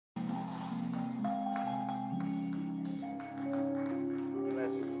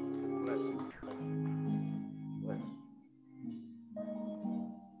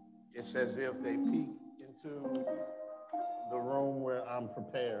It's as if they peek into the room where I'm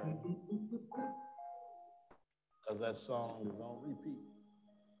preparing. Because that song is on repeat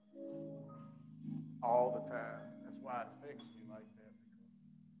all the time. That's why it affects me like that,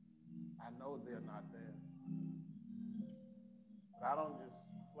 because I know they're not there. But I don't just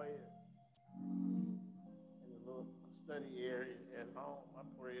play it in the little study area at home. I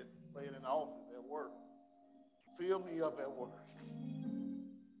play it in the office at work. Fill me up at work.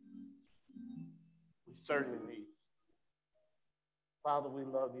 We certainly need it. Father, we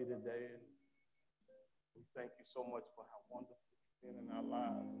love you today, and we thank you so much for how wonderful you've been in our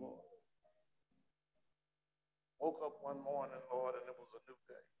lives, Lord. Woke up one morning, Lord, and it was a new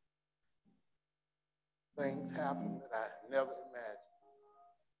day. Things happened that I never imagined.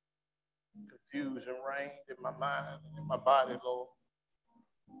 Confusion reigned in my mind and in my body, Lord.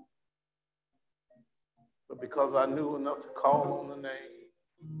 But because I knew enough to call on the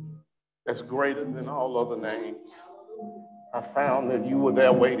name that's greater than all other names, I found that you were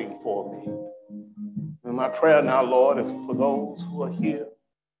there waiting for me. And my prayer now, Lord, is for those who are here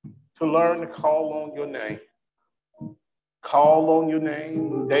to learn to call on your name. Call on your name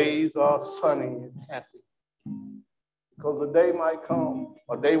when days are sunny and happy. Because a day might come,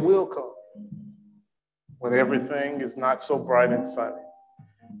 a day will come, when everything is not so bright and sunny.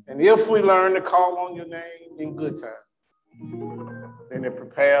 And if we learn to call on your name in good times, then it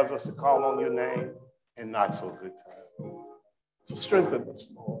prepares us to call on your name in not so good times. So strengthen us,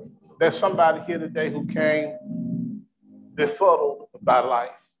 Lord. There's somebody here today who came befuddled by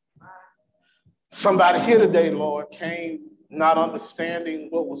life. Somebody here today, Lord, came not understanding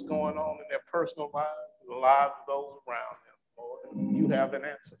what was going on in their personal lives, the lives of those around them, Lord. And you have an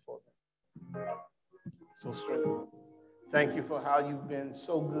answer for them. So strengthen them. Thank you for how you've been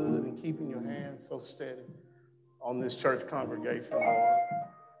so good in keeping your hand so steady on this church congregation, Lord.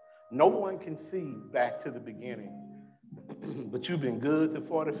 No one can see back to the beginning, but you've been good to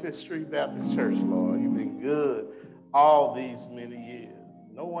 45th Street Baptist Church, Lord. You've been good all these many years.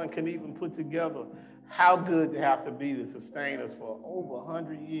 No one can even put together how good you have to be to sustain us for over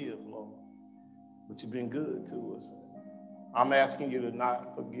 100 years, Lord. But you've been good to us. I'm asking you to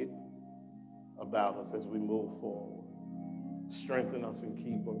not forget about us as we move forward. Strengthen us and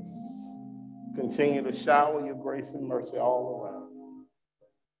keep us. Continue to shower your grace and mercy all around.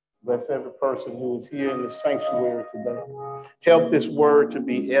 Bless every person who is here in the sanctuary today. Help this word to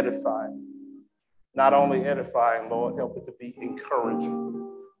be edifying. Not only edifying, Lord, help it to be encouraging.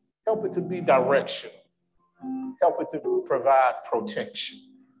 Help it to be direction. Help it to provide protection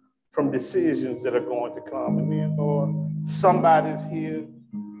from decisions that are going to come. And then, Lord, somebody's here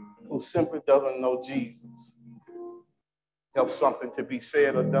who simply doesn't know Jesus. Help something to be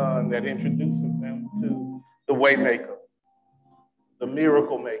said or done that introduces them to the way maker, the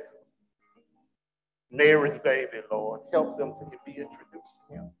miracle maker, Mary's baby, Lord. Help them to be introduced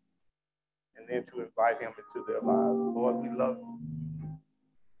to him and then to invite him into their lives. Lord, we love you.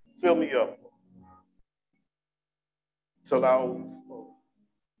 Fill me up till I overflow.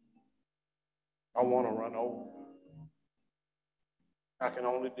 I want to run over. I can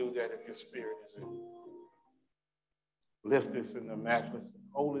only do that if your spirit is in me. Lift this in the matchless and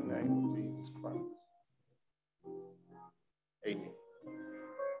holy name of Jesus Christ. Amen.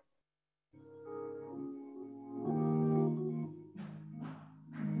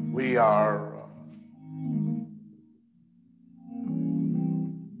 We are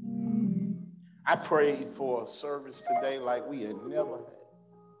I prayed for a service today like we had never had.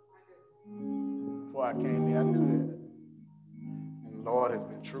 Before I came here, I knew that. And the Lord has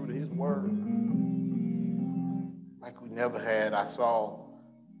been true to his word. Like we never had. I saw,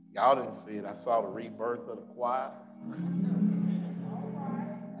 y'all didn't see it, I saw the rebirth of the choir.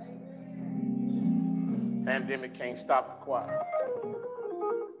 Pandemic can't stop the choir.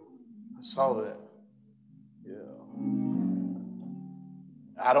 I saw that. Yeah.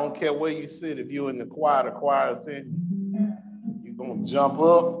 I don't care where you sit. If you're in the choir's in you. You're going to jump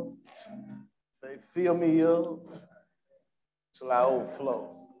up, say, fill me up till I overflow.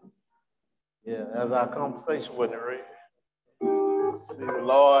 Yeah, that's our conversation with the read. See, the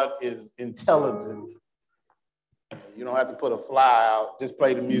Lord is intelligent. You don't have to put a fly out. Just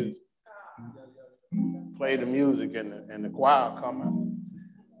play the music. Play the music and the choir will come out.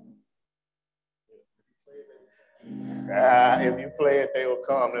 If you play it, they will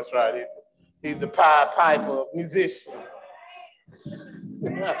come. That's right. He's the Pied Piper musician.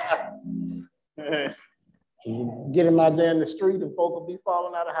 Get him out there in the street and folk will be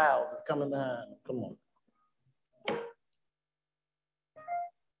falling out of houses coming behind him. Come on.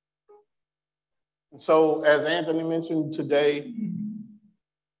 And so, as Anthony mentioned today,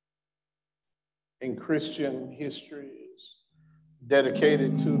 in Christian history is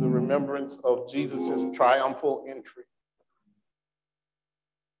dedicated to the remembrance of Jesus' triumphal entry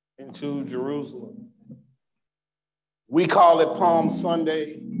into Jerusalem. We call it Palm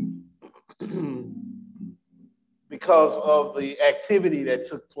Sunday because of the activity that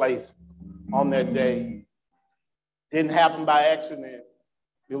took place on that day. Didn't happen by accident.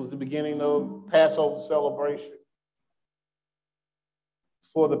 It was the beginning of Passover celebration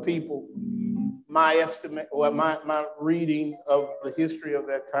for the people. My estimate, or my reading of the history of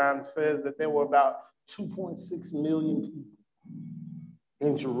that time says that there were about 2.6 million people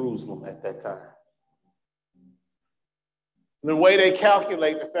in Jerusalem at that time. The way they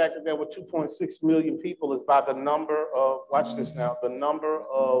calculate the fact that there were 2.6 million people is by the number of, watch this now, the number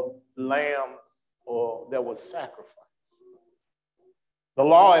of lambs that was sacrificed. The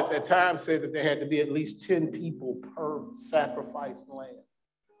law at that time said that there had to be at least 10 people per sacrificed lamb.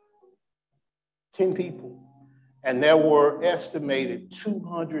 10 people. And there were estimated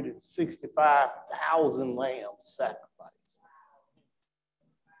 265,000 lambs sacrificed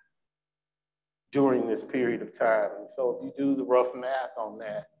during this period of time. And so if you do the rough math on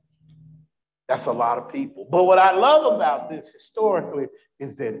that, that's a lot of people. But what I love about this historically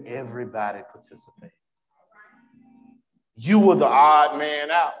is that everybody participated. You were the odd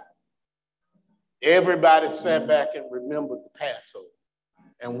man out. Everybody sat back and remembered the Passover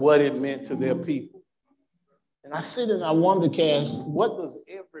and what it meant to their people. And I sit and I wonder, Cass, what does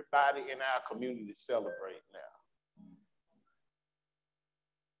everybody in our community celebrate now?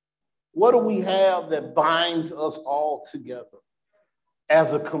 What do we have that binds us all together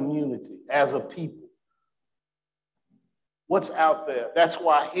as a community, as a people? What's out there? That's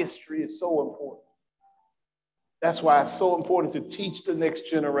why history is so important. That's why it's so important to teach the next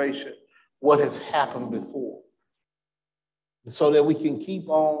generation what has happened before, so that we can keep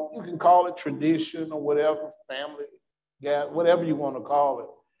on. You can call it tradition or whatever, family, yeah, whatever you want to call it.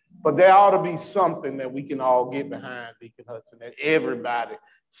 But there ought to be something that we can all get behind, Deacon Hudson, that everybody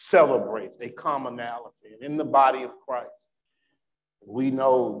celebrates, a commonality. And in the body of Christ, we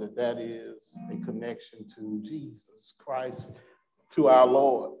know that that is a connection to Jesus Christ, to our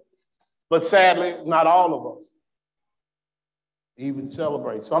Lord. But sadly, not all of us even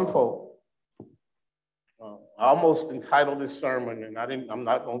celebrate. Some folk, I almost entitled this sermon, and I'm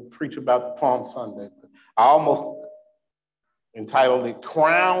not going to preach about Palm Sunday, but I almost entitled it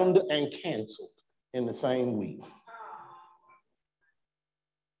Crowned and Canceled in the Same Week.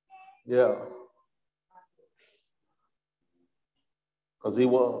 Yeah. Because he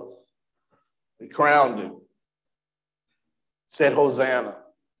was. He crowned him. Said Hosanna.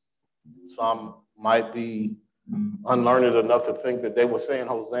 Some might be unlearned enough to think that they were saying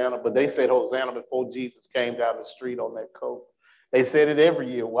Hosanna, but they said Hosanna before Jesus came down the street on that coat. They said it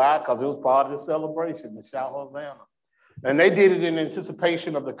every year. Why? Because it was part of the celebration to shout Hosanna. And they did it in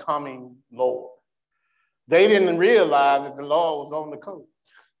anticipation of the coming Lord. They didn't realize that the Lord was on the coat.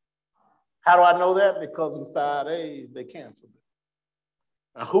 How do I know that? Because in 5 days, they canceled it.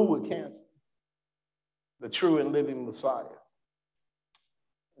 Now, who would cancel? The true and living Messiah.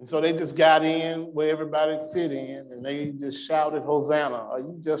 And so they just got in where everybody fit in, and they just shouted, Hosanna. Are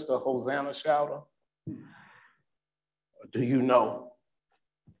you just a Hosanna shouter? Or do you know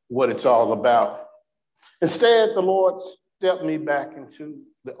what it's all about? Instead, the Lord stepped me back into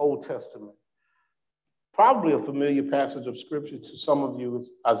the Old Testament. Probably a familiar passage of scripture to some of you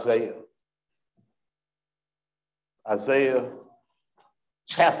is Isaiah. Isaiah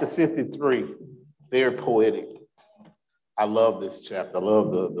chapter 53, very poetic. I love this chapter. I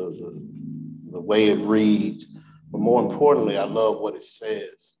love the way it reads. But more importantly, I love what it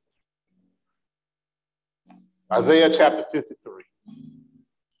says. Isaiah chapter 53.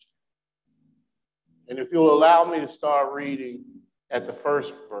 And if you'll allow me to start reading at the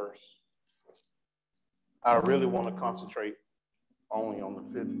first verse, I really want to concentrate only on the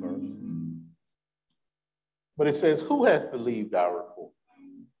 5th verse. But it says, who hath believed our report?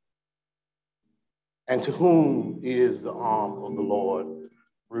 And to whom is the arm of the Lord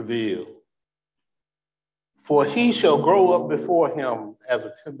revealed? For he shall grow up before him as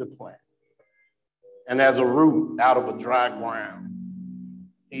a tender plant, and as a root out of a dry ground.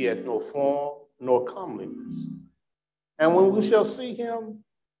 He hath no form nor comeliness. And when we shall see him,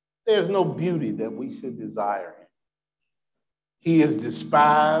 there's no beauty that we should desire him. He is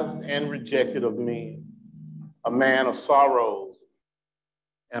despised and rejected of men, a man of sorrows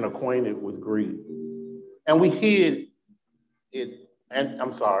and acquainted with grief. And we hid it,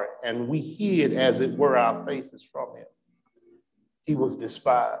 and we hid as it were our faces from him. He was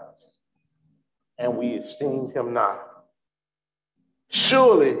despised, and we esteemed him not.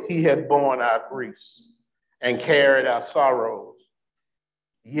 Surely he had borne our griefs and carried our sorrows.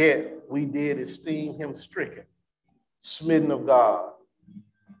 Yet we did esteem him stricken, smitten of God,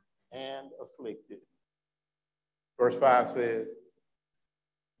 and afflicted. Verse 5 says,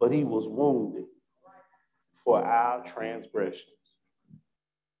 but he was wounded for our transgressions,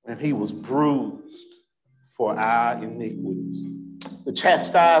 and he was bruised for our iniquities. The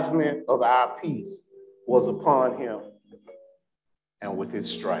chastisement of our peace was upon him, and with his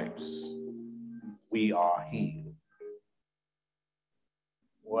stripes we are healed.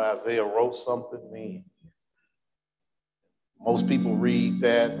 Well, Isaiah wrote something then. Most people read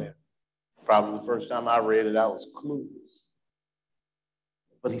that, and probably the first time I read it, I was clueless.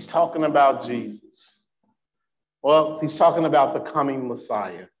 But he's talking about Jesus. Well, he's talking about the coming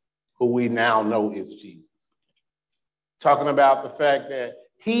Messiah, who we now know is Jesus. Talking about the fact that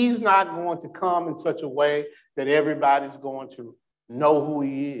he's not going to come in such a way that everybody's going to know who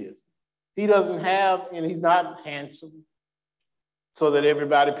he is. He doesn't have, and he's not handsome so that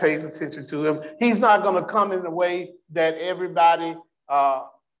everybody pays attention to him. He's not going to come in the way that everybody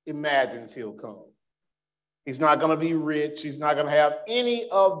imagines he'll come. He's not going to be rich. He's not going to have any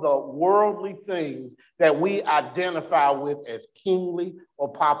of the worldly things that we identify with as kingly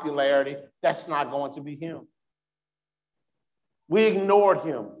or popularity. That's not going to be him. We ignored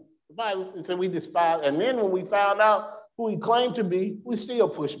him. The Bible said we despised, and then when we found out who he claimed to be, we still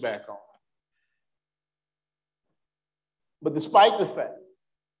pushed back on him. But despite the fact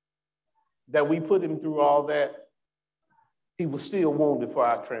that we put him through all that, he was still wounded for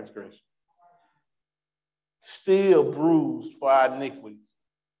our transgression, still bruised for our iniquities,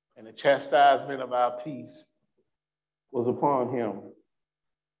 and the chastisement of our peace was upon him,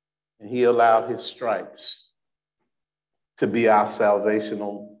 and he allowed his stripes to be our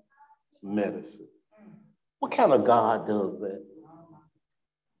salvational medicine. What kind of God does that?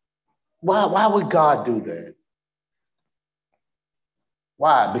 Why would God do that?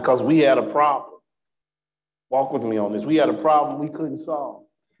 Why? Because we had a problem. Walk with me on this. We had a problem we couldn't solve.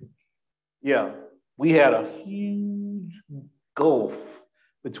 Yeah, we had a huge gulf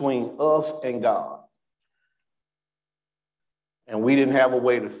between us and God. And we didn't have a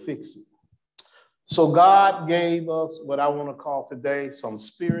way to fix it. So God gave us what I want to call today some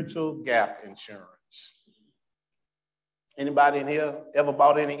spiritual gap insurance. Anybody in here ever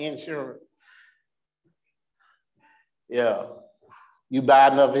bought any insurance? Yeah. You buy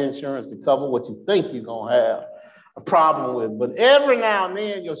enough insurance to cover what you think you're going to have a problem with. But every now and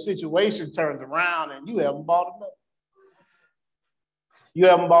then your situation turns around and you haven't bought enough. You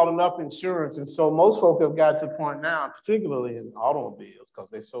haven't bought enough insurance. And so most folk have got to the point now, particularly in automobiles, because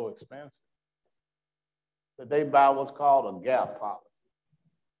they're so expensive, that they buy what's called a gap policy.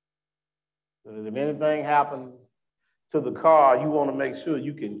 So that if anything happens to the car, you want to make sure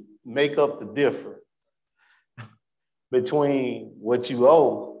you can make up the difference between what you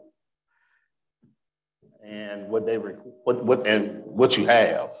owe and what you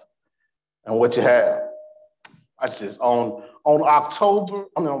have and what you have. Watch this. On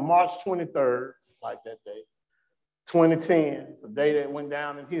March 23rd, like that day, 2010, it's a day that went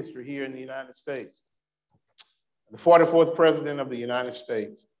down in history here in the United States. The 44th president of the United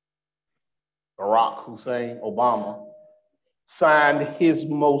States, Barack Hussein Obama, signed his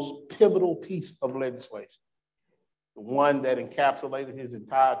most pivotal piece of legislation, the one that encapsulated his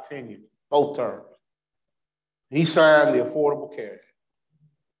entire tenure, both terms. He signed the Affordable Care Act,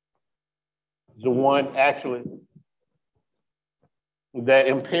 the one actually that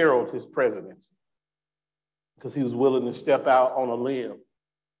imperiled his presidency, because he was willing to step out on a limb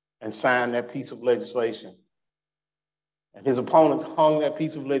and sign that piece of legislation. And his opponents hung that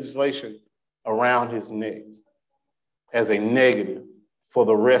piece of legislation around his neck as a negative for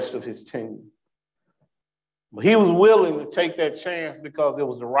the rest of his tenure. But he was willing to take that chance because it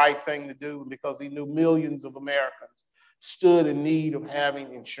was the right thing to do, because he knew millions of Americans stood in need of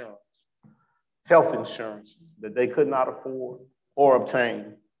having insurance, health insurance that they could not afford or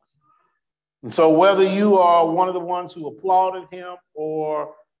obtain. And so whether you are one of the ones who applauded him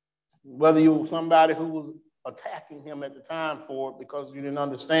or whether you were somebody who was attacking him at the time for it because you didn't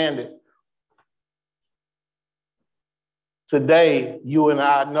understand it, today you and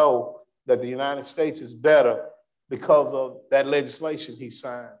I know that the United States is better because of that legislation he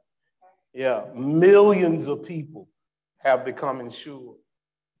signed. Yeah, millions of people have become insured.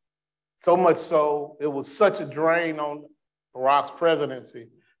 So much so, it was such a drain on Barack's presidency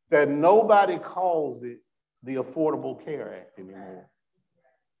that nobody calls it the Affordable Care Act anymore.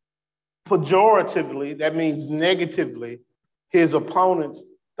 Pejoratively, that means negatively, his opponents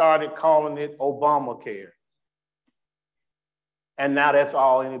started calling it Obamacare. And now that's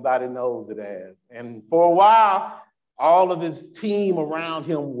all anybody knows it as. And for a while, all of his team around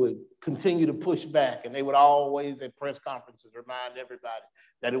him would continue to push back, and they would always at press conferences remind everybody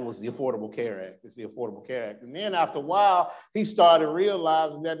that it was the Affordable Care Act. It's the Affordable Care Act. And then after a while, he started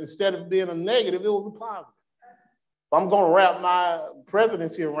realizing that instead of being a negative, it was a positive. If I'm going to wrap my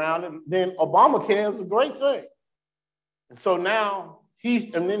presidency around it, then Obamacare is a great thing. And so now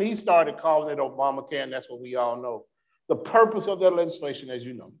then he started calling it Obamacare, and that's what we all know. The purpose of that legislation, as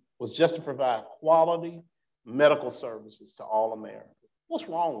you know, was just to provide quality medical services to all Americans. What's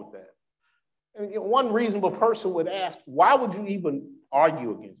wrong with that? And one reasonable person would ask, why would you even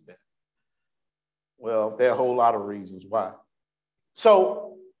argue against that? Well, there are a whole lot of reasons why.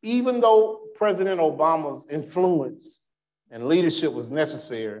 So even though President Obama's influence and leadership was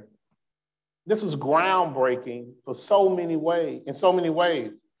necessary, this was groundbreaking for in so many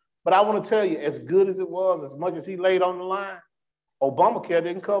ways. But I want to tell you, as good as it was, as much as he laid on the line, Obamacare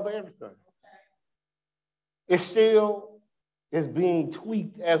didn't cover everything. It still is being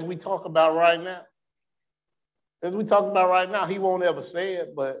tweaked as we talk about right now. As we talk about right now, he won't ever say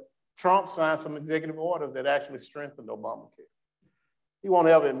it, but Trump signed some executive orders that actually strengthened Obamacare. He won't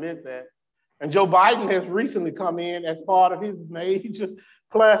ever admit that. And Joe Biden has recently come in as part of his major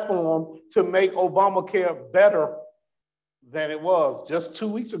platform to make Obamacare better than it was just 2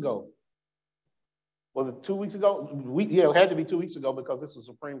 weeks ago. Was it 2 weeks ago? It had to be 2 weeks ago because this was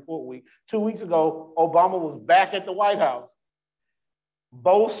Supreme Court week. 2 weeks ago, Obama was back at the White House,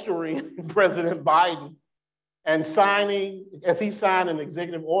 bolstering President Biden and he signed an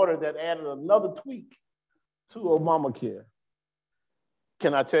executive order that added another tweak to Obamacare.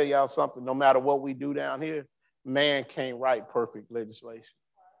 Can I tell y'all something? No matter what we do down here, man can't write perfect legislation.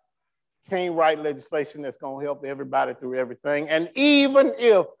 Can't write legislation that's going to help everybody through everything. And even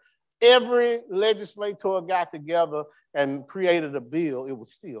if every legislator got together and created a bill, it would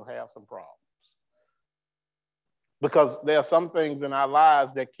still have some problems. Because there are some things in our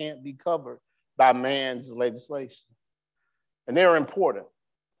lives that can't be covered by man's legislation. And they're important.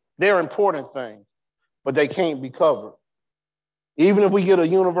 They're important things, but they can't be covered. Even if we get a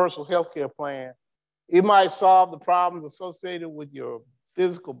universal health care plan, it might solve the problems associated with your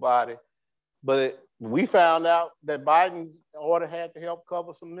physical body, but we found out that Biden's order had to help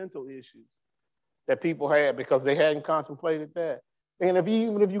cover some mental issues that people had because they hadn't contemplated that. And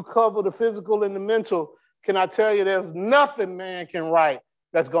even if you cover the physical and the mental, can I tell you there's nothing man can write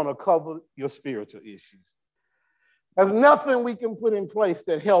that's going to cover your spiritual issues. There's nothing we can put in place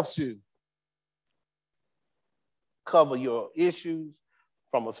that helps you cover your issues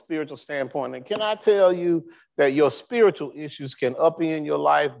from a spiritual standpoint. And can I tell you that your spiritual issues can upend your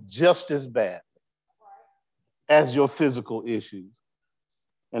life just as bad as your physical issues?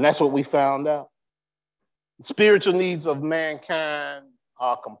 And that's what we found out. Spiritual needs of mankind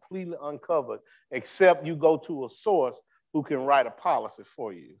are completely uncovered, except you go to a source who can write a policy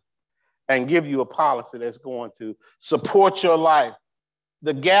for you and give you a policy that's going to support your life.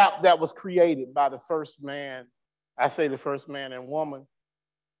 The gap that was created by the first man, I say the first man and woman,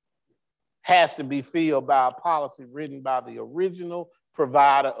 has to be filled by a policy written by the original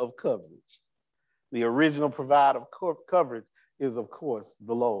provider of coverage. The original provider of coverage is, of course,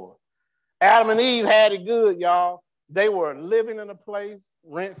 the Lord. Adam and Eve had it good, y'all. They were living in a place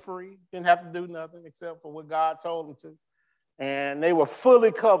rent-free, didn't have to do nothing except for what God told them to. And they were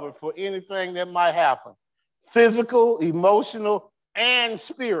fully covered for anything that might happen. Physical, emotional, and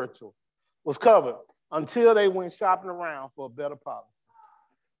spiritual was covered until they went shopping around for a better policy.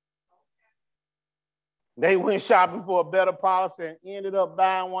 They went shopping for a better policy and ended up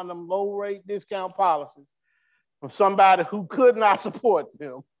buying one of them low-rate discount policies from somebody who could not support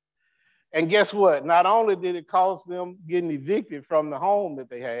them. And guess what? Not only did it cost them getting evicted from the home that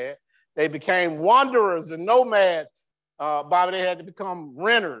they had, they became wanderers and nomads. Bobby, they had to become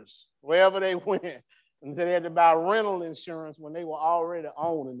renters wherever they went. And they had to buy rental insurance when they were already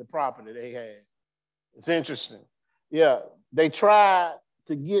owning the property they had. It's interesting. Yeah, they tried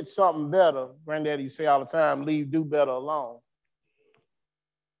to get something better. Granddaddy used to say all the time, do better alone.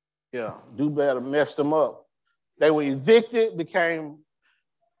 Yeah, do better messed them up. They were evicted, became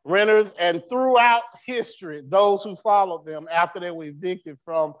renters, and throughout history, those who followed them after they were evicted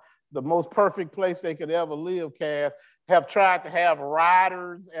from the most perfect place they could ever live, Cass, have tried to have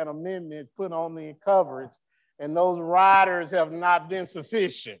riders and amendments put on the coverage, and those riders have not been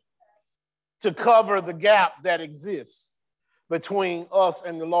sufficient to cover the gap that exists between us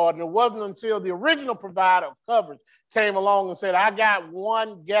and the Lord. And it wasn't until the original provider of coverage came along and said, I got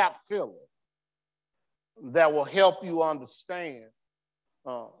one gap filler that will help you understand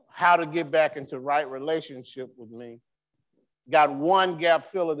how to get back into right relationship with me. got one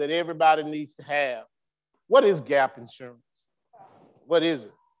gap filler that everybody needs to have. What is gap insurance? What is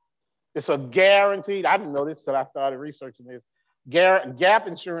it? It's a guaranteed, I didn't know this until I started researching this. Gap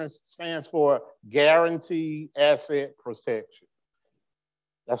insurance stands for guaranteed asset protection.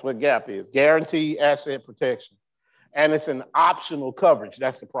 That's what gap is, guaranteed asset protection. And it's an optional coverage.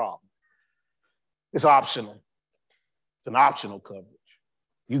 That's the problem. It's optional. It's an optional coverage.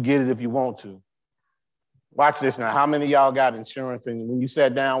 You get it if you want to. Watch this now. How many of y'all got insurance? And when you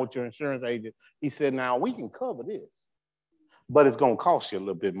sat down with your insurance agent, he said, now we can cover this, but it's going to cost you a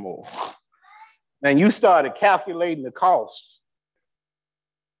little bit more. And you started calculating the cost.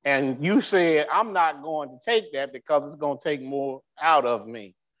 And you said, I'm not going to take that because it's going to take more out of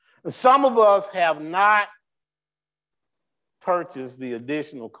me. And some of us have not purchased the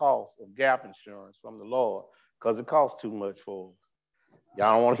additional cost of gap insurance from the Lord because it costs too much for us.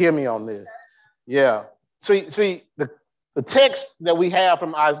 Y'all don't want to hear me on this. Yeah. See, the text that we have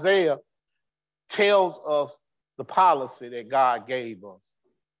from Isaiah tells us the policy that God gave us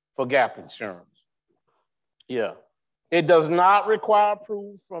for gap insurance. Yeah. It does not require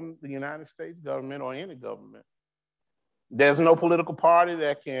proof from the United States government or any government. There's no political party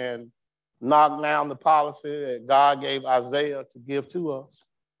that can knock down the policy that God gave Isaiah to give to us.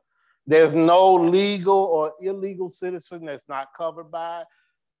 There's no legal or illegal citizen that's not covered by it.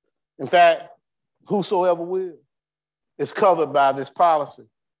 In fact, whosoever will is covered by this policy.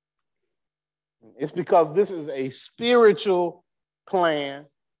 It's because this is a spiritual plan.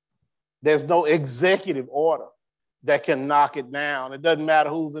 There's no executive order that can knock it down. It doesn't matter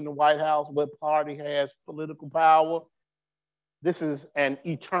who's in the White House, what party has political power. This is an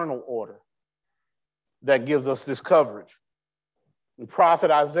eternal order that gives us this coverage. The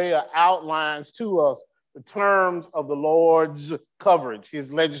prophet Isaiah outlines to us the terms of the Lord's coverage,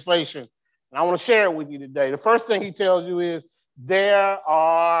 his legislation. And I want to share it with you today. The first thing he tells you is there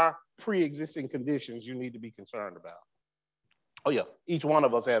are pre-existing conditions you need to be concerned about. Oh yeah, each one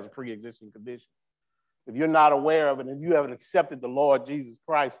of us has a pre-existing condition. If you're not aware of it, and if you haven't accepted the Lord Jesus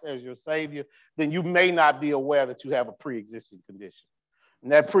Christ as your Savior, then you may not be aware that you have a pre-existing condition.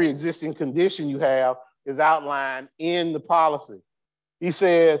 And that pre-existing condition you have is outlined in the policy. He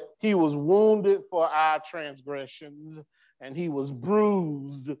says, he was wounded for our transgressions, and he was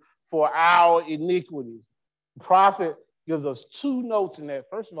bruised for our iniquities. The prophet gives us two notes in that.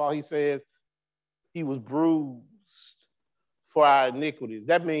 First of all, he says, he was bruised for our iniquities.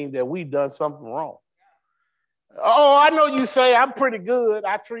 That means that we've done something wrong. Oh, I know you say I'm pretty good.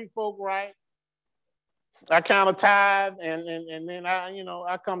 I treat folk right. I kind of tithe, and then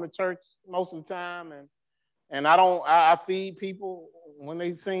I come to church most of the time, and I feed people when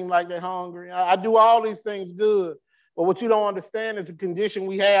they seem like they're hungry. I do all these things good. But what you don't understand is the condition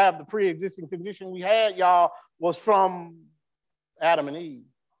we have, the pre-existing condition we had, y'all, was from Adam and Eve.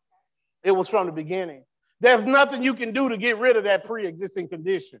 It was from the beginning. There's nothing you can do to get rid of that pre-existing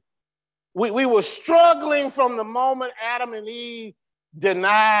condition. We were struggling from the moment Adam and Eve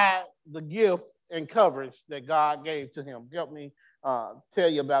denied the gift and coverage that God gave to him. Help me tell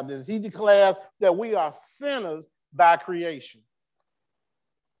you about this. He declares that we are sinners by creation.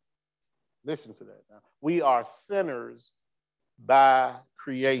 Listen to that now. We are sinners by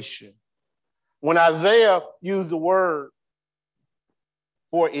creation. When Isaiah used the word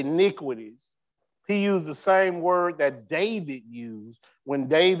for iniquities, he used the same word that David used when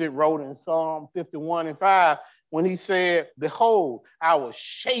David wrote in Psalm 51:5, when he said, behold, I was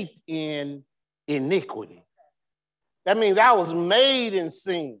shaped in iniquity. That means I was made in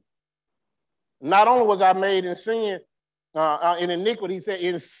sin. Not only was I made in sin, in iniquity, he said,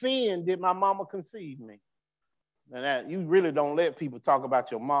 in sin did my mama conceive me. And that, you really don't let people talk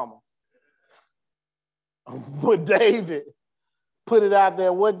about your mama. But David put it out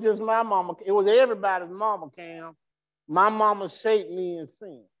there, what just my mama, it was everybody's mama, Cam. My mama shaped me in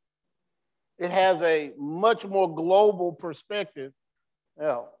sin. It has a much more global perspective.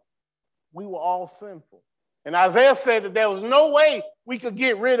 We were all sinful. And Isaiah said that there was no way we could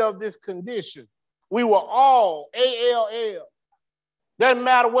get rid of this condition. We were all A-L-L. Doesn't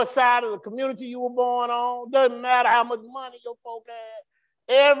matter what side of the community you were born on. Doesn't matter how much money your folk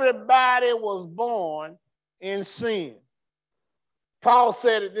had. Everybody was born in sin. Paul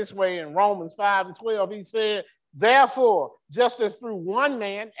said it this way in Romans 5:12. He said, therefore, just as through one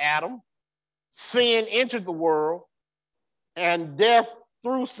man, Adam, sin entered the world, and death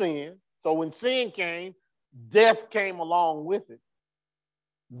through sin. So when sin came, death came along with it.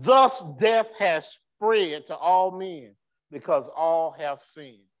 Thus, death has spread to all men because all have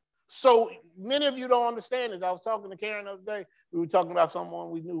sinned. So many of you don't understand this. I was talking to Karen the other day. We were talking about someone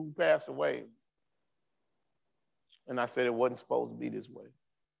we knew who passed away. And I said it wasn't supposed to be this way.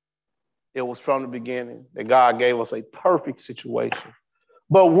 It was from the beginning that God gave us a perfect situation.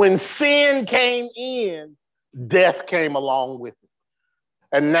 But when sin came in, death came along with it.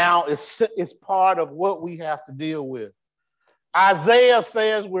 And now it's part of what we have to deal with. Isaiah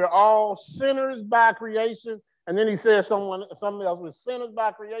says we're all sinners by creation. And then he says something else, we're sinners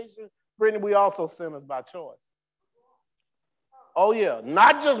by creation. Brittany, we also sinners by choice. Oh, yeah,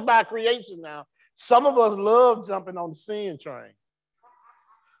 not just by creation now. Some of us love jumping on the sin train.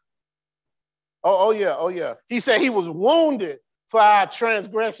 Oh, yeah. He said he was wounded for our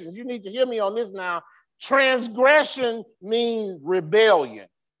transgressions. You need to hear me on this now. Transgression means rebellion.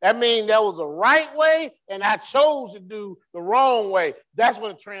 That means there was a right way and I chose to do the wrong way. That's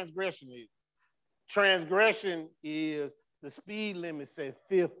what a transgression is. Transgression is the speed limit said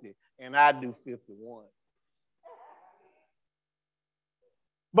 50 and I do 51.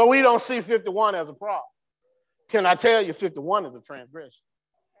 But we don't see 51 as a problem. Can I tell you 51 is a transgression?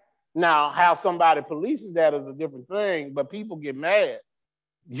 Now, how somebody polices that is a different thing, but people get mad.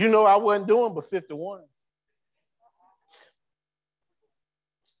 You know I wasn't doing but 51.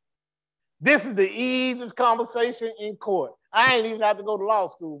 This is the easiest conversation in court. I ain't even have to go to law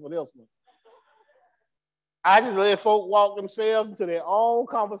school for this one. I just let folk walk themselves into their own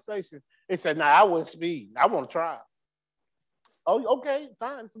conversation. They said, nah, I wouldn't speed. I want to try. Oh, okay,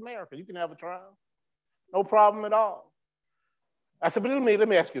 fine, it's America. You can have a trial. No problem at all. I said, but let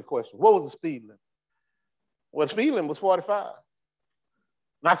me ask you a question. What was the speed limit? Well, the speed limit was 45.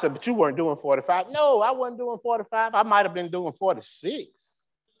 And I said, but you weren't doing 45. No, I wasn't doing 45. I might have been doing 46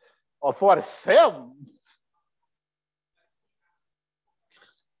 or 47.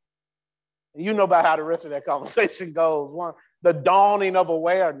 And you know about how the rest of that conversation goes. The dawning of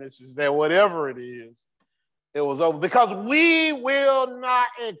awareness is that whatever it is, it was over. Because we will not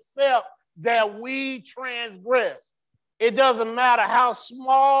accept that we transgress. It doesn't matter how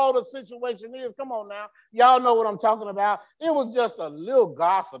small the situation is. Come on now. Y'all know what I'm talking about. It was just a little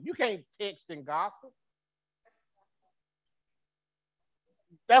gossip. You can't text and gossip.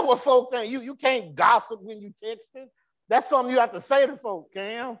 That's what folk think. You can't gossip when you texting. That's something you have to say to folk,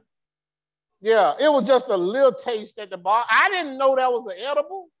 Cam. Yeah, it was just a little taste at the bar. I didn't know that was an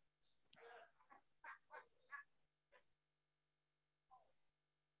edible.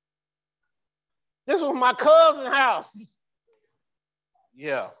 This was my cousin's house.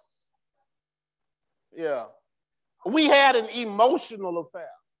 Yeah. We had an emotional affair.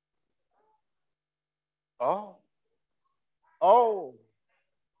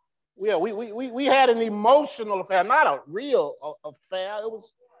 Yeah, we had an emotional affair, not a real affair. It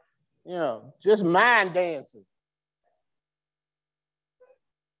was, just mind dancing.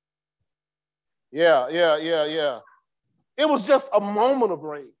 Yeah. It was just a moment of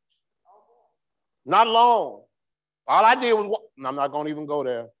rage. Not long. All I did was, I'm not going to even go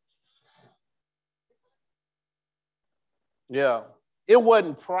there. Yeah. It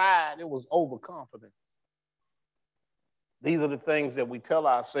wasn't pride. It was overconfidence. These are the things that we tell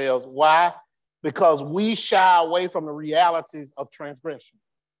ourselves. Why? Because we shy away from the realities of transgression.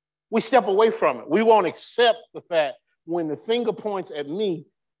 We step away from it. We won't accept the fact when the finger points at me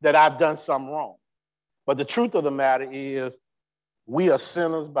that I've done something wrong. But the truth of the matter is we are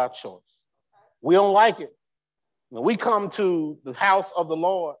sinners by choice. We don't like it. When we come to the house of the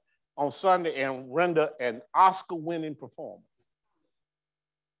Lord on Sunday and render an Oscar-winning performance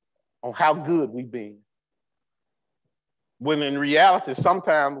on how good we've been. When in reality,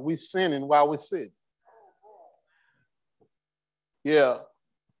 sometimes we're sinning while we're sitting. Yeah.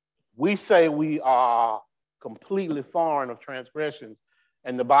 We say we are completely foreign of transgressions,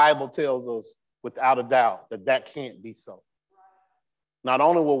 and the Bible tells us without a doubt that that can't be so. Not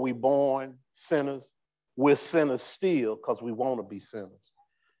only were we born sinners, we're sinners still because we want to be sinners.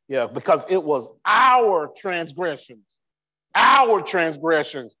 Yeah, because it was our transgressions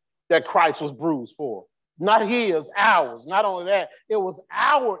that Christ was bruised for. Not his, ours. Not only that, it was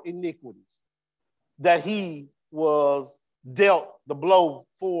our iniquities that he was dealt the blow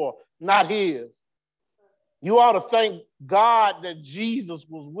for, not his. You ought to thank God that Jesus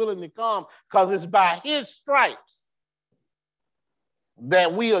was willing to come because it's by his stripes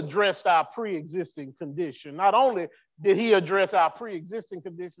that we addressed our pre-existing condition. Not only did he address our pre-existing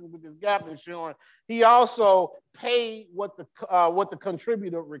condition with his gap insurance, he also paid what the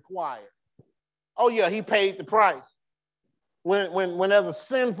contributor required. Oh yeah, he paid the price. When there's a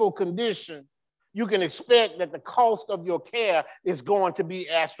sinful condition, you can expect that the cost of your care is going to be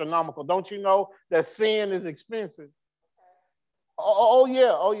astronomical. Don't you know that sin is expensive? Oh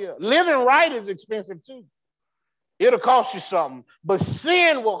yeah. Living right is expensive too. It'll cost you something, but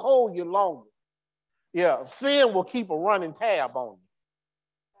sin will hold you longer. Yeah, sin will keep a running tab on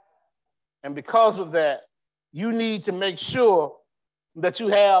you. And because of that, you need to make sure that you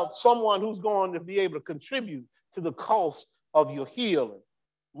have someone who's going to be able to contribute to the cost of your healing.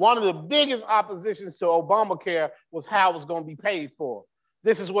 One of the biggest oppositions to Obamacare was how it was going to be paid for.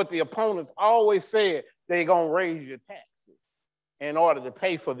 This is what the opponents always said: they're going to raise your taxes in order to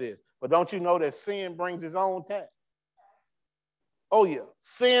pay for this. But don't you know that sin brings its own tax? Oh yeah,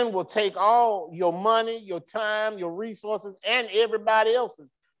 sin will take all your money, your time, your resources, and everybody else's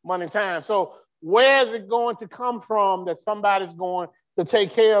money and time. So where is it going to come from that somebody's going to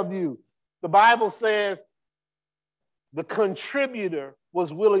take care of you? The Bible says the contributor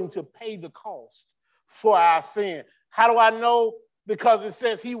was willing to pay the cost for our sin. How do I know? Because it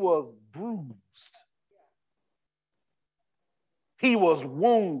says he was bruised. He was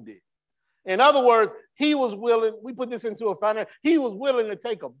wounded. In other words, he was willing, we put this into a finance, he was willing to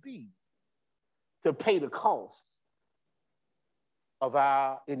take a beat to pay the cost of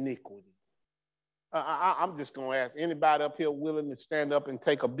our iniquity. I'm just going to ask anybody up here willing to stand up and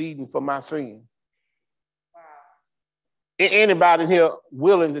take a beating for my sin? Wow. Anybody here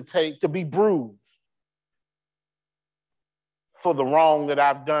willing to be bruised for the wrong that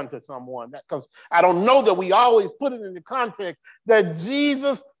I've done to someone? Because I don't know that we always put it in the context that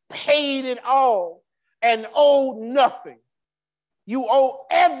Jesus paid it all and owed nothing. You owe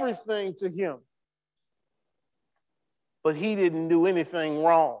everything to him. But he didn't do anything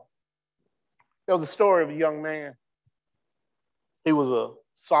wrong. There was a story of a young man. He was a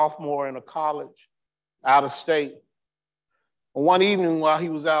sophomore in a college out of state. And one evening while he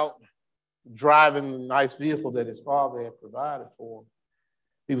was out driving the nice vehicle that his father had provided for him,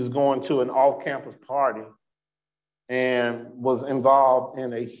 he was going to an off-campus party and was involved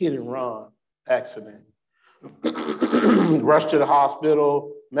in a hit-and-run accident. Rushed to the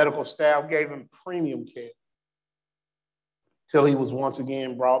hospital, medical staff gave him premium care till he was once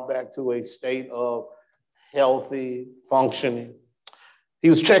again brought back to a state of healthy functioning. He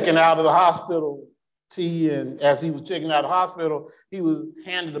was checking out of the hospital, and as he was checking out of the hospital, he was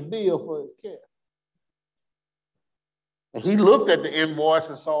handed a bill for his care. And he looked at the invoice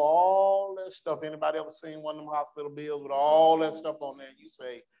and saw all that stuff. Anybody ever seen one of them hospital bills with all that stuff on there? You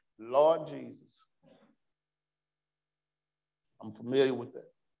say, Lord Jesus. I'm familiar with that.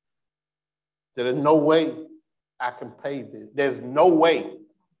 There's no way I can pay this. There's no way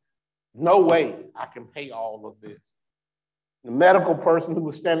I can pay all of this. The medical person who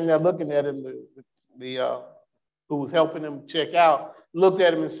was standing there looking at him, who was helping him check out, looked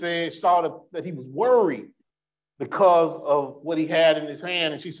at him and saw that he was worried because of what he had in his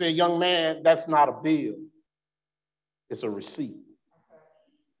hand. And she said, young man, that's not a bill. It's a receipt.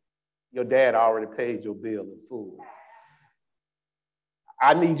 Your dad already paid your bill in full.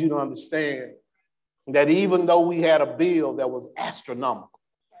 I need you to understand that even though we had a bill that was astronomical,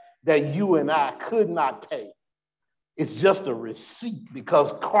 that you and I could not pay, it's just a receipt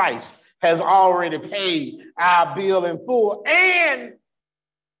because Christ has already paid our bill in full, and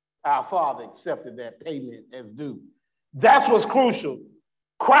our Father accepted that payment as due. That's what's crucial.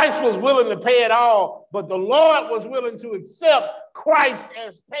 Christ was willing to pay it all, but the Lord was willing to accept Christ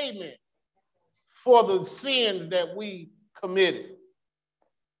as payment for the sins that we committed.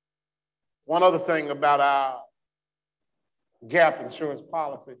 One other thing about our gap insurance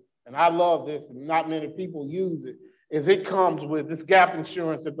policy, and I love this, and not many people use it, is it comes with this gap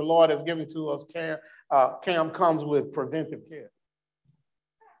insurance that the Lord has given to us. Cam comes with preventive care.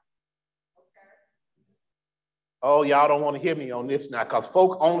 Oh, y'all don't want to hear me on this now, because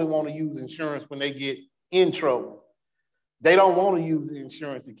folk only want to use insurance when they get in trouble. They don't want to use the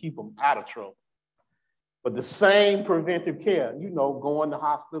insurance to keep them out of trouble. But the same preventive care, going to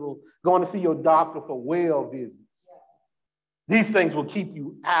hospital, going to see your doctor for well visits. These things will keep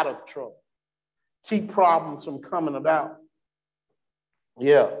you out of trouble, keep problems from coming about.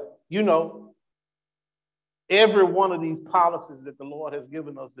 Yeah, every one of these policies that the Lord has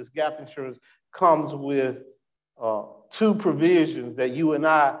given us, this gap insurance, comes with two provisions that you and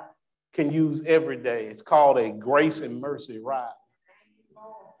I can use every day. It's called a grace and mercy ride.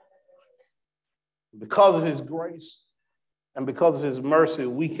 Because of his grace and because of his mercy,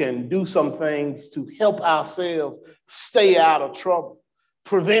 we can do some things to help ourselves stay out of trouble.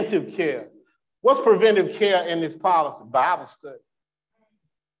 Preventive care. What's preventive care in this policy? Bible study.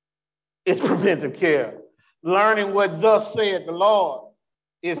 It's preventive care. Learning what thus said the Lord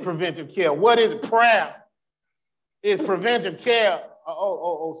is preventive care. What is it? Prayer is preventive care.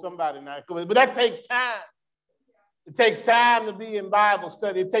 Somebody now. But that takes time. It takes time to be in Bible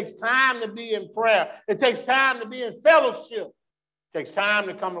study. It takes time to be in prayer. It takes time to be in fellowship. It takes time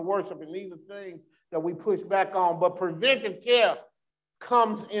to come to worship. And these are things that we push back on, but preventive care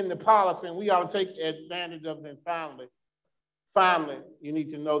comes in the policy, and we ought to take advantage of it. And finally, you need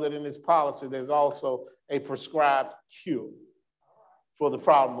to know that in this policy, there's also a prescribed cure for the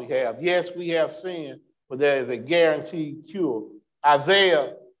problem we have. Yes, we have sin, but there is a guaranteed cure.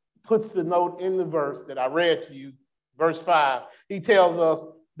 Isaiah puts the note in the verse that I read to you, verse 5. He tells us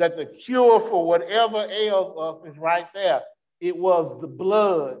that the cure for whatever ails us is right there. It was the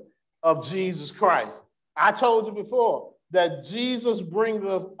blood of Jesus Christ. I told you before that Jesus brings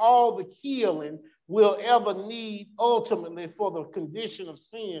us all the healing we'll ever need ultimately for the condition of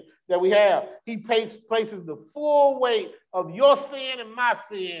sin that we have. He places the full weight of your sin and my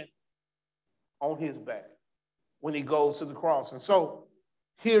sin on his back when he goes to the cross. And so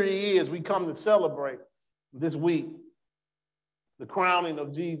here he is. We come to celebrate this week the crowning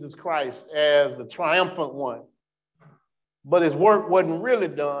of Jesus Christ as the triumphant one. But his work wasn't really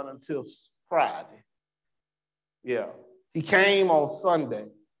done until Friday. Yeah. He came on Sunday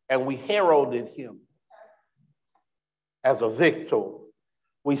and we heralded him as a victor.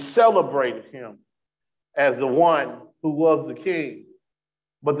 We celebrated him as the one who was the king.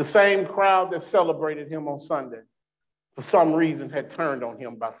 But the same crowd that celebrated him on Sunday, for some reason, had turned on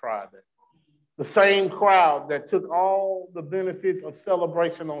him by Friday. The same crowd that took all the benefits of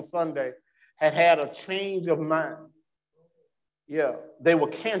celebration on Sunday had a change of mind. Yeah, they were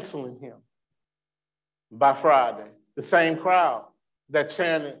canceling him by Friday. The same crowd that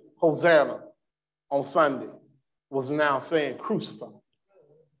chanted Hosanna on Sunday was now saying crucify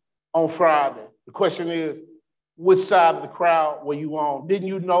on Friday. The question is, which side of the crowd were you on? Didn't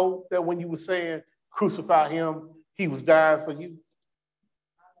you know that when you were saying crucify him, he was dying for you?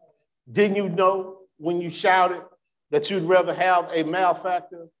 Didn't you know when you shouted that you'd rather have a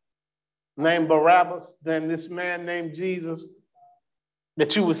malefactor named Barabbas than this man named Jesus,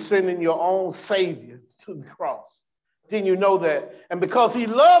 that you were sending your own Savior to the cross? Didn't you know that? And because he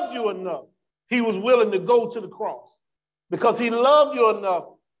loved you enough, he was willing to go to the cross. Because he loved you enough,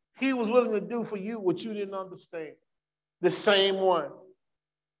 he was willing to do for you what you didn't understand. The same one.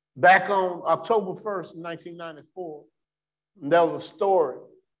 Back on October 1st, 1994, there was a story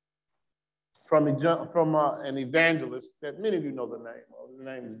from an evangelist that many of you know the name of. His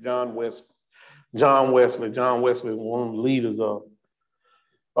name is John Wesley. John Wesley is one of the leaders of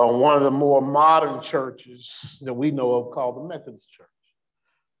one of the more modern churches that we know of called the Methodist Church.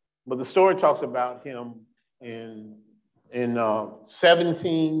 But the story talks about him in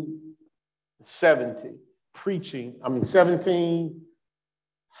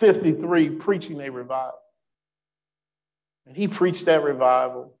 1753 preaching a revival. And he preached that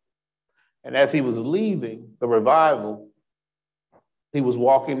revival. And as he was leaving the revival, he was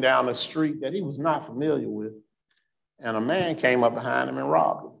walking down a street that he was not familiar with. And a man came up behind him and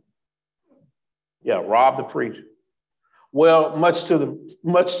robbed him. Yeah, robbed the preacher. Well, much to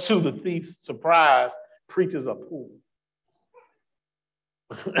the thief's surprise, preachers are poor.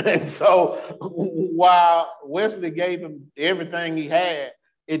 And so while Wesley gave him everything he had,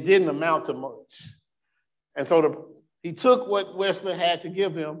 it didn't amount to much. And so he took what Wesley had to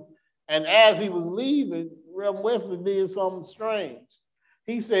give him. And as he was leaving, Reverend Wesley did something strange.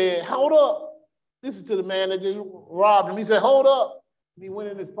 He said, "Hold up." This is to the man that just robbed him. He said, "Hold up." And he went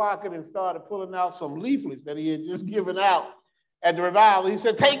in his pocket and started pulling out some leaflets that he had just given out at the revival. He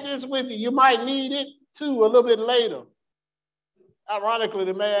said, "Take this with you. You might need it too a little bit later." Ironically,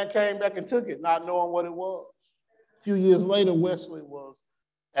 the man came back and took it, not knowing what it was. A few years later, Wesley was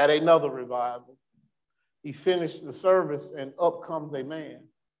at another revival. He finished the service and up comes a man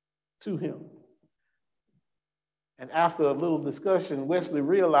to him. And after a little discussion, Wesley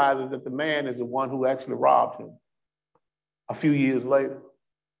realizes that the man is the one who actually robbed him a few years later.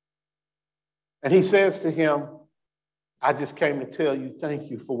 And he says to him, "I just came to tell you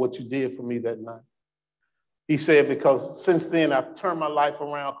thank you for what you did for me that night." He said, "Because since then, I've turned my life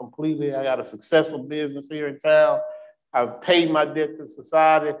around completely. I got a successful business here in town. I've paid my debt to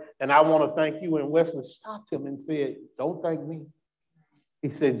society, and I want to thank you." And Wesley stopped him and said, "Don't thank me." He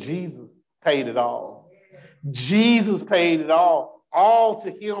said, "Jesus paid it all. Jesus paid it all. All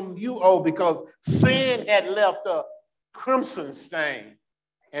to him you owe, because sin had left a crimson stain,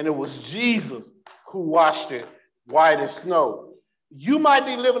 and it was Jesus who washed it white as snow." You might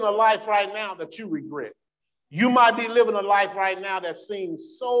be living a life right now that you regret. You might be living a life right now that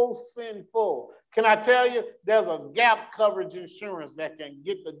seems so sinful. Can I tell you, there's a gap coverage insurance that can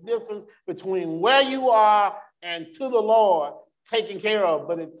get the distance between where you are and to the Lord taken care of,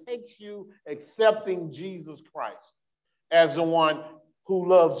 but it takes you accepting Jesus Christ as the one who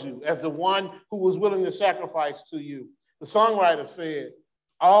loves you, as the one who was willing to sacrifice to you. The songwriter said,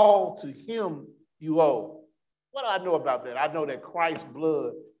 "All to him you owe. What do I know about that? I know that Christ's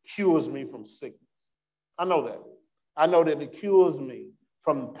blood cures me from sickness. I know that. I know that it cures me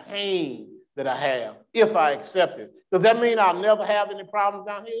from pain that I have if I accept it. Does that mean I'll never have any problems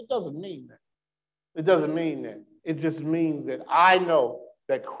down here? It doesn't mean that. It doesn't mean that. It just means that I know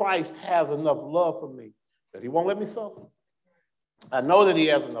that Christ has enough love for me that he won't let me suffer. I know that he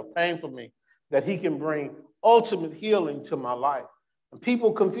has enough pain for me that he can bring ultimate healing to my life. And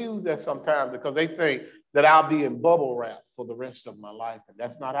people confuse that sometimes because they think that I'll be in bubble wrap for the rest of my life. And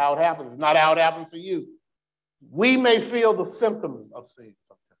that's not how it happens. It's not how it happens for you. We may feel the symptoms of sin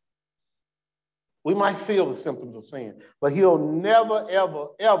sometimes. We might feel the symptoms of sin, but he'll never, ever,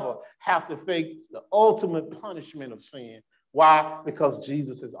 ever have to face the ultimate punishment of sin. Why? Because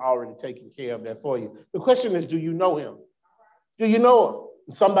Jesus has already taken care of that for you. The question is, do you know him? Do you know him?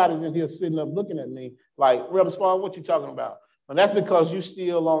 And somebody's in here sitting up looking at me like, Reverend Spaulding, what you talking about? And that's because you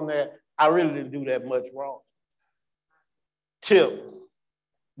still on that, I really didn't do that much wrong. Tip.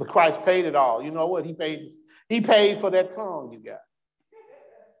 But Christ paid it all. You know what? He paid for that tongue you got.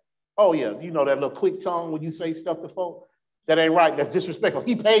 Oh, yeah, you know that little quick tongue when you say stuff to folk? That ain't right. That's disrespectful.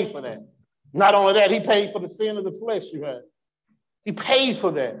 He paid for that. Not only that, he paid for the sin of the flesh you had. He paid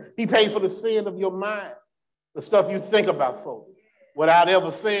for that. He paid for the sin of your mind, the stuff you think about folk without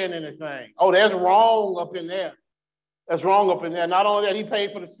ever saying anything. Oh, that's wrong up in there. That's wrong up in there. Not only that, he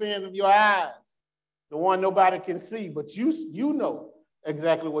paid for the sins of your eyes, the one nobody can see, but you know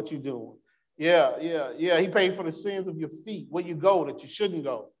exactly what you're doing. Yeah. He paid for the sins of your feet, where you go that you shouldn't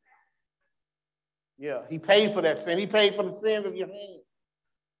go. Yeah, he paid for that sin. He paid for the sins of your hands.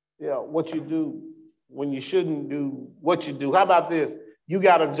 Yeah, what you do when you shouldn't do what you do. How about this? You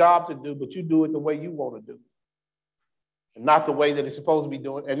got a job to do, but you do it the way you want to do it, and not the way that it's supposed to be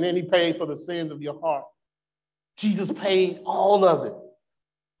doing. And then he paid for the sins of your heart. Jesus paid all of it.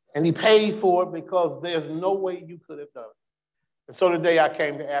 And he paid for it because there's no way you could have done it. And so today I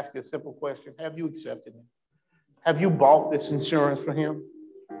came to ask you a simple question. Have you accepted him? Have you bought this insurance for him?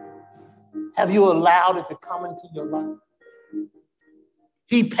 Have you allowed it to come into your life?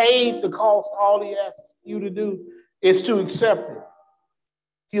 He paid the cost. All he asks you to do is to accept it.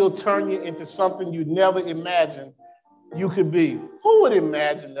 He'll turn you into something you never imagined you could be. Who would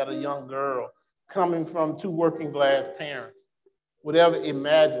imagine that a young girl coming from two working class parents would ever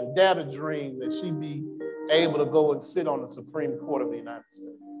imagine, dare to dream that she'd be able to go and sit on the Supreme Court of the United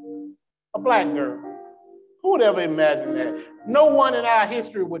States? A black girl. Who would ever imagine that? No one in our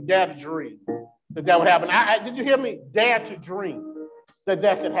history would dare to dream that that would happen. Did you hear me? Dare to dream that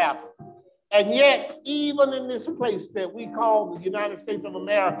that could happen. And yet, even in this place that we call the United States of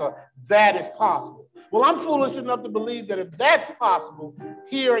America, that is possible. Well, I'm foolish enough to believe that if that's possible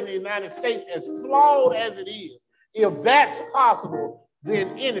here in the United States, as flawed as it is, if that's possible,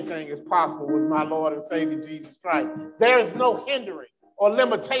 then anything is possible with my Lord and Savior Jesus Christ. There is no hindering or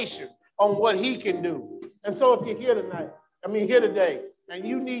limitation on what he can do. And so if you're here today, and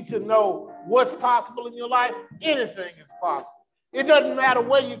you need to know what's possible in your life, anything is possible. It doesn't matter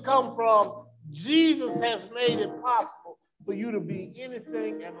where you come from. Jesus has made it possible for you to be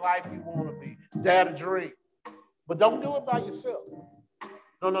anything in life you want to be. Dare to dream. But don't do it by yourself.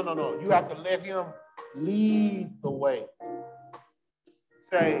 No. You have to let him lead the way.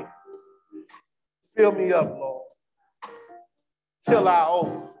 Say, fill me up, Lord, till I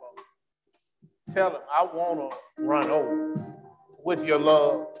overflow. Tell him, I want to run over with your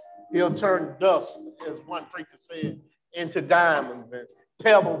love. He'll turn dust, as one preacher said, into diamonds and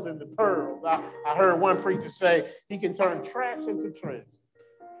pebbles into pearls. I heard one preacher say he can turn trash into treasure.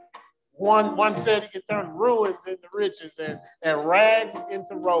 One said he can turn ruins into riches and rags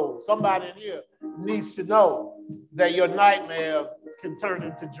into robes. Somebody in here needs to know that your nightmares can turn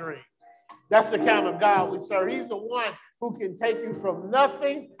into dreams. That's the kind of God we serve. He's the one who can take you from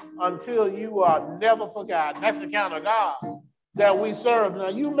nothing until you are never forgotten. That's the kind of God that we serve. Now,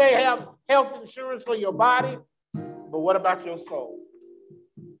 you may have health insurance for your body, but what about your soul?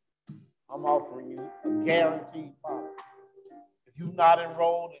 I'm offering you a guaranteed policy. If you're not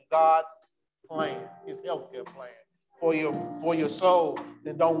enrolled in God's plan, his healthcare plan for your soul,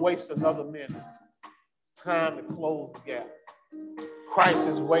 then don't waste another minute. It's time to close the gap. Christ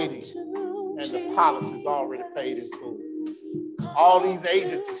is waiting, and the policy is already paid in full. All these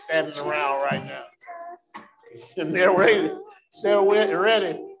agents are standing around right now, and they're ready. They're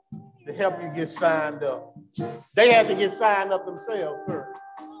ready to help you get signed up. They had to get signed up themselves first.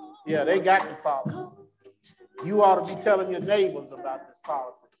 Yeah, they got the policy. You ought to be telling your neighbors about this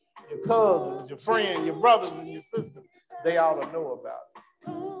policy. Your cousins, your friends, your brothers, and your sisters, they ought to know about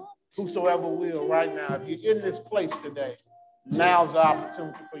it. Whosoever will right now, if you're in this place today, now's the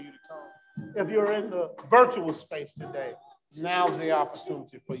opportunity for you to come. If you're in the virtual space today, now's the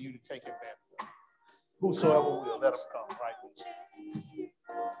opportunity for you to take advantage of it. Whosoever will, let them come.